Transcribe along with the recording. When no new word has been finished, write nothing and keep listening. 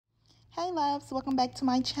Hey loves, welcome back to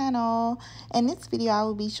my channel. In this video I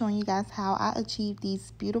will be showing you guys how I achieved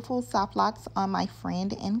these beautiful soft locks on my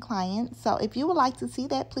friend and client. So if you would like to see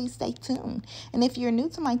that, please stay tuned. And if you're new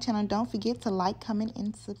to my channel, don't forget to like, comment,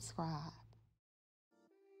 and subscribe.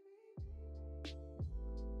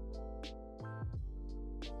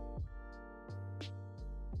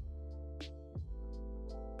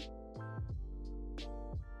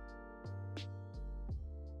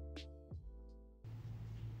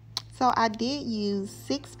 So I did use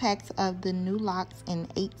 6 packs of the Nu Locs in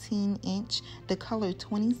 18-inch, the color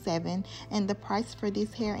 27, and the price for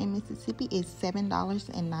this hair in Mississippi is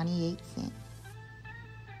 $7.98.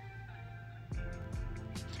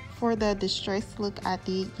 For the distressed look, I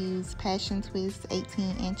did use Passion Twist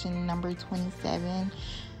 18-inch and number 27.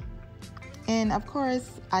 And of course,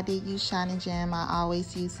 I did use Shine and Gem. I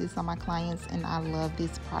always use this on my clients and I love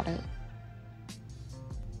this product.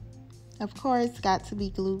 Of course, got to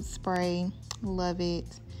be glue spray. Love it.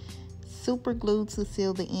 Super glue to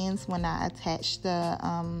seal the ends when I attach the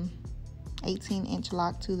 18-inch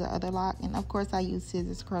lock to the other lock. And of course, I use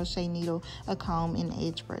scissors, crochet needle, a comb, and an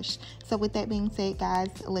edge brush. So with that being said,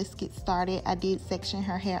 guys, let's get started. I did section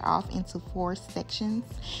her hair off into 4 sections,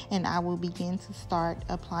 and I will begin to start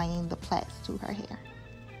applying the plaits to her hair.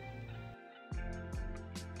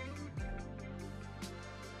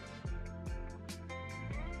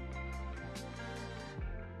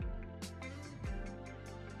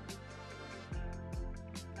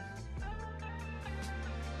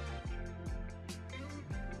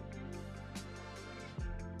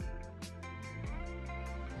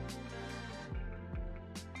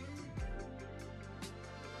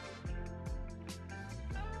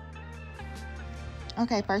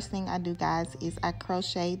 Okay, first thing I do, guys, is I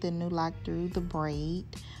crochet the Nu Loc through the braid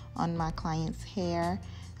on my client's hair.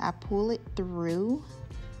 I pull it through.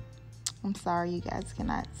 I'm sorry you guys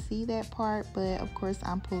cannot see that part, but of course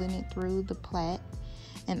I'm pulling it through the plait.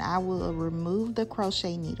 And I will remove the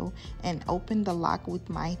crochet needle and open the lock with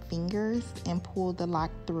my fingers and pull the lock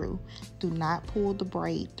through. Do not pull the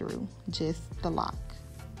braid through, just the lock.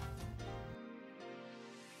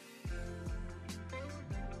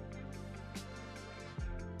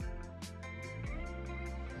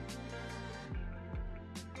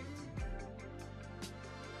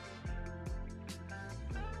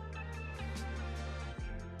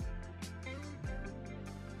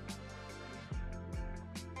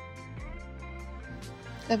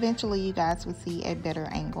 Eventually you guys will see a better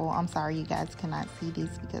angle. I'm sorry you guys cannot see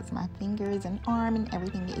this because my fingers and arm and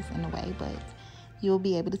everything is in the way, but you'll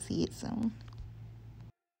be able to see it soon.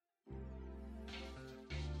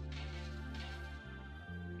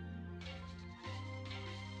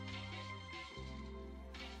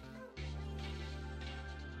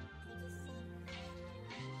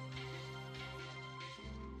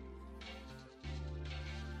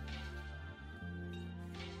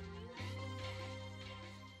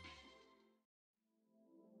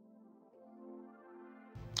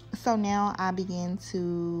 So now I begin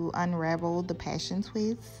to unravel the passion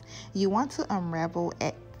twist. You want to unravel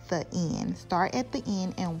at the end. Start at the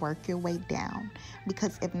end and work your way down,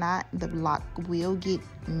 because if not, the lock will get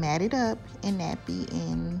matted up and nappy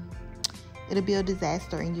and it'll be a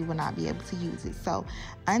disaster and you will not be able to use it. So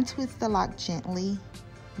untwist the lock gently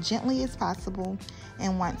as possible,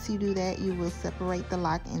 and once you do that, you will separate the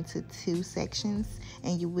lock into 2 sections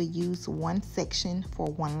and you will use 1 section for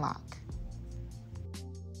 1 lock.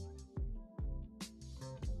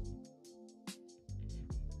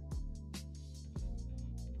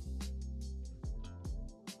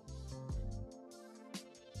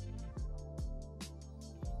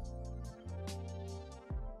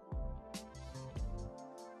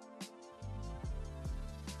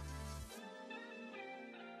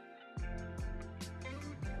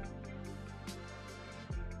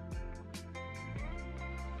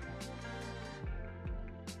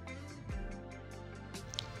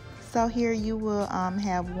 So here you will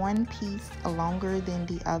have one piece longer than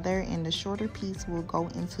the other, and the shorter piece will go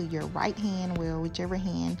into your right hand, well, whichever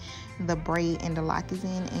hand the braid and the lock is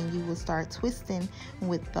in, and you will start twisting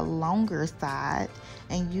with the longer side,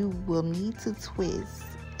 and you will need to twist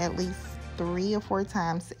at least 3 or 4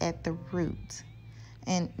 times at the root.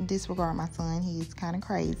 And disregard my son, he is kind of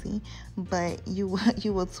crazy, but you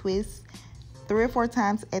will twist 3 or 4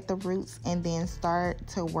 times at the roots and then start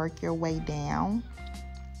to work your way down.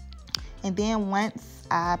 And then once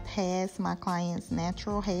I pass my client's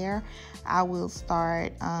natural hair, I will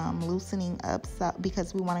start loosening up, so,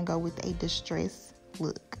 because we want to go with a distressed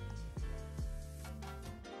look.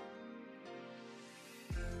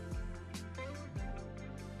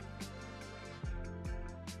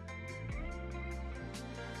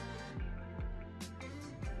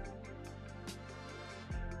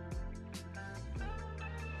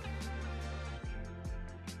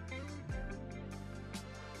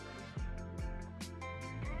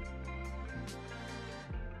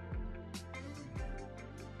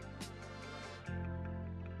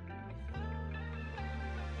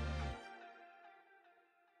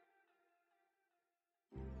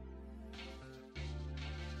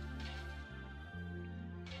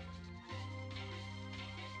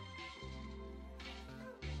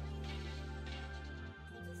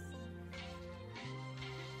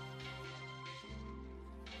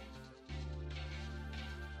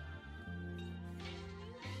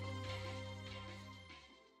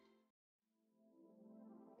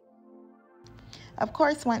 Of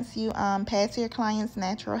course, once you pass your client's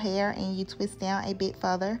natural hair and you twist down a bit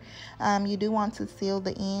further, you do want to seal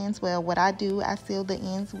the ends. Well, what I do, I seal the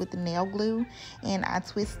ends with the nail glue, and I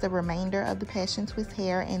twist the remainder of the passion twist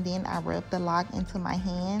hair, and then I rub the lock into my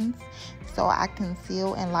hands so I can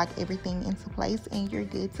seal and lock everything into place, and you're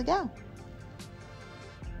good to go.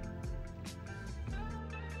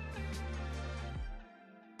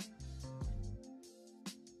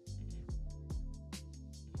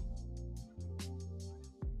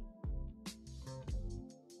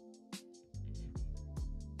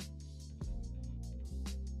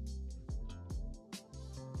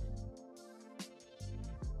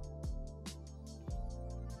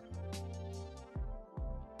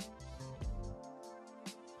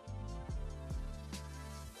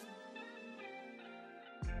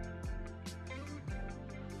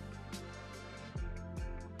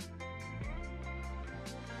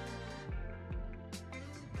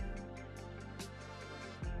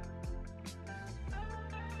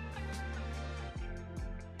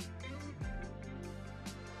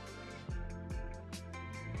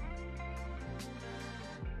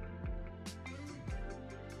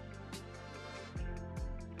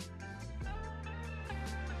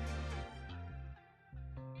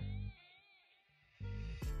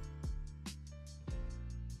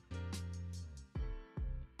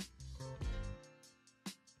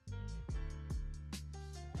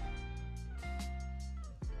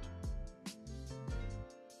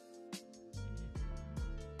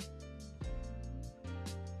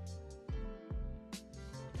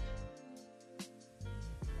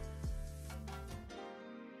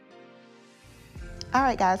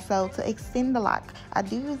 Alright guys, so to extend the lock, I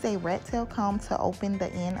do use a rat tail comb to open the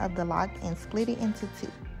end of the lock and split it into two,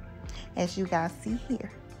 as you guys see here.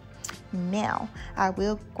 Now, I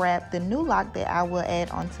will grab the new lock that I will add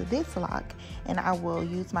onto this lock, and I will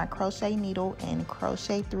use my crochet needle and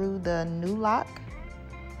crochet through the new lock.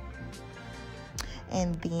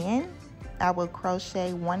 And then I will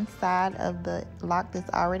crochet one side of the lock that's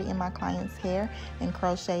already in my client's hair and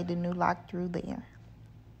crochet the new lock through there.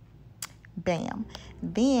 Bam.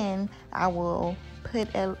 Then I will put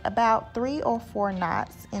about 3 or 4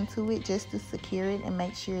 knots into it just to secure it and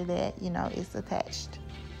make sure that, you know, it's attached.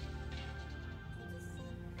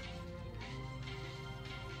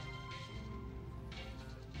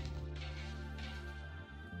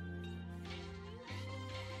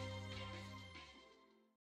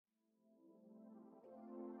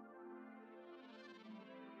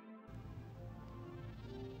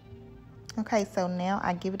 Okay, so now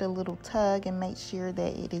I give it a little tug and make sure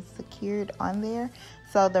that it is secured on there.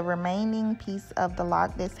 So the remaining piece of the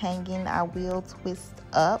lock that's hanging, I will twist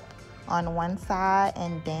up on one side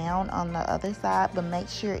and down on the other side, but make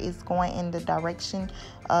sure it's going in the direction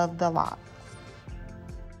of the lock.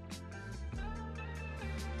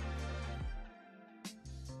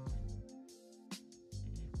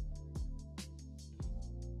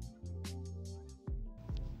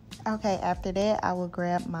 Okay, after that, I will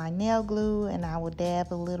grab my nail glue and I will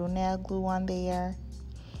dab a little nail glue on there.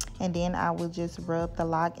 And then I will just rub the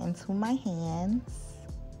lock into my hands.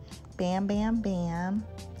 Bam, bam, bam.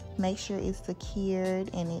 Make sure it's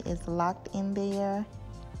secured and it is locked in there.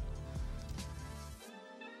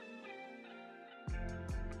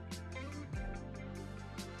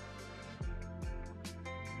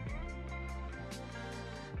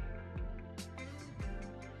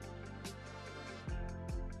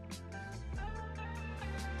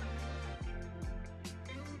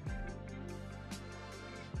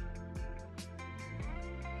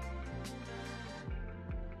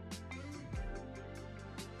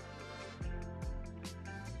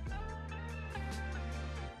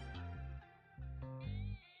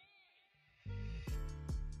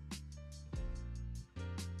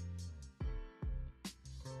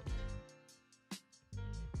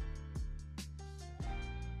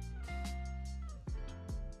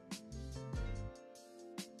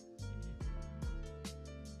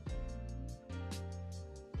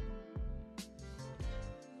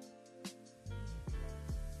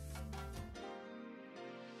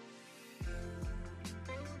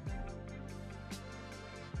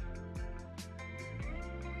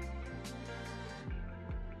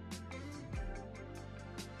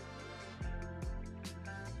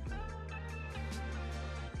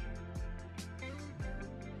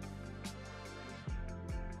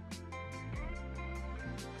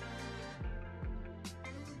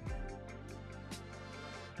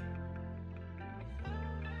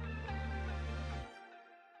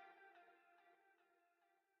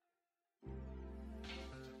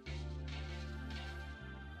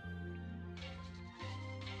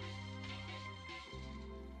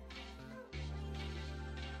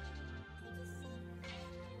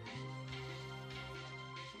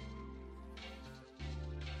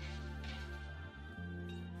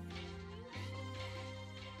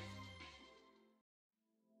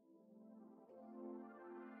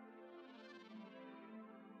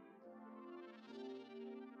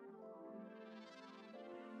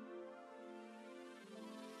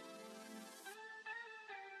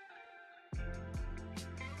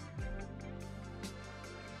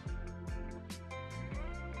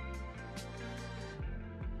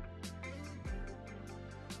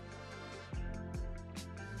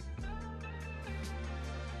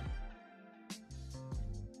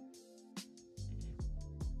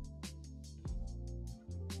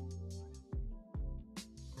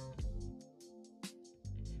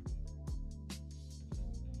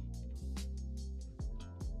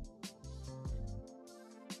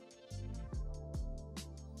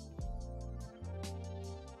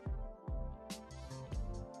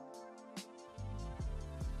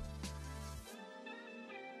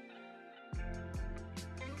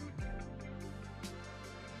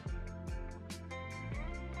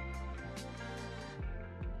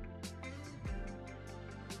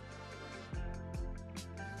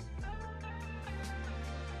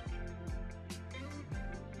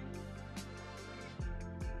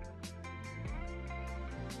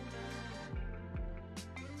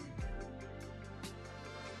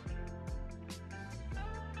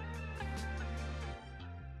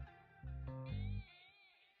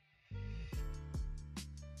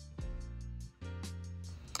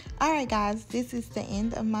 Alright guys, this is the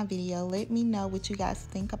end of my video. Let me know what you guys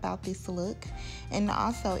think about this look. And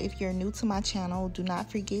also, if you're new to my channel, do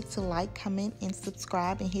not forget to like, comment, and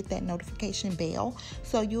subscribe, and hit that notification bell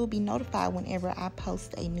so you will be notified whenever I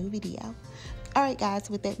post a new video. Alright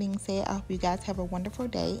guys, with that being said, I hope you guys have a wonderful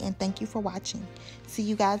day, and thank you for watching. See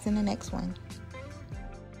you guys in the next one.